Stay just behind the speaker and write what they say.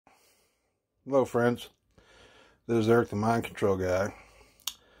Hello friends, this is Eric the Mind Control Guy.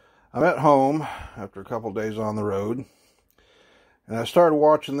 I'm at home after a couple days on the road, and I started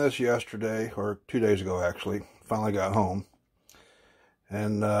watching this yesterday, or 2 days ago actually. Finally got home,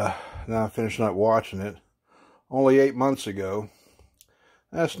 and now I'm finishing up watching it. Only 8 months ago.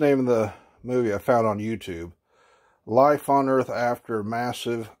 That's the name of the movie I found on YouTube. Life on Earth After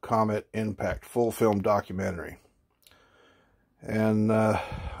Massive Comet Impact, full film documentary. And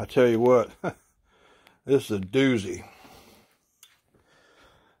I tell you what, this is a doozy.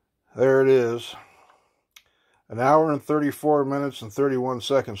 There it is. 1 hour and 34 minutes and 31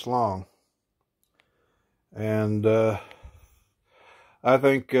 seconds long. And I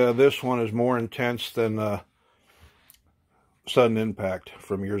think this one is more intense than Sudden Impact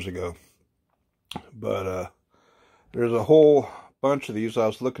from years ago. But there's a whole bunch of these. I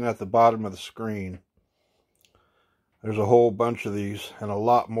was looking at the bottom of the screen. There's a whole bunch of these and a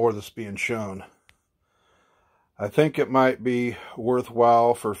lot more that's being shown. I think it might be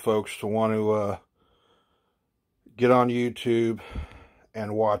worthwhile for folks to want to get on YouTube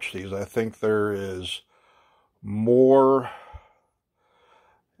and watch these. I think there is more,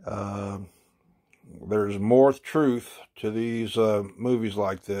 there's more truth to these movies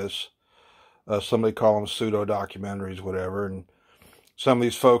like this. Somebody call them pseudo-documentaries, whatever. And some of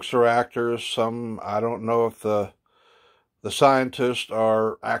these folks are actors. Some, I don't know if the scientists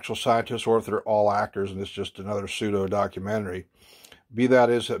are actual scientists or if they're all actors and it's just another pseudo-documentary. Be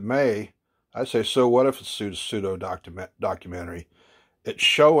that as it may, I say, so what if it's a pseudo-documentary? It's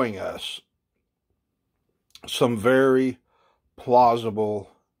showing us some very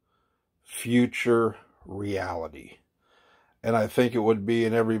plausible future reality. And I think it would be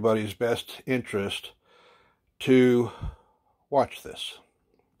in everybody's best interest to watch this.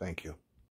 Thank you.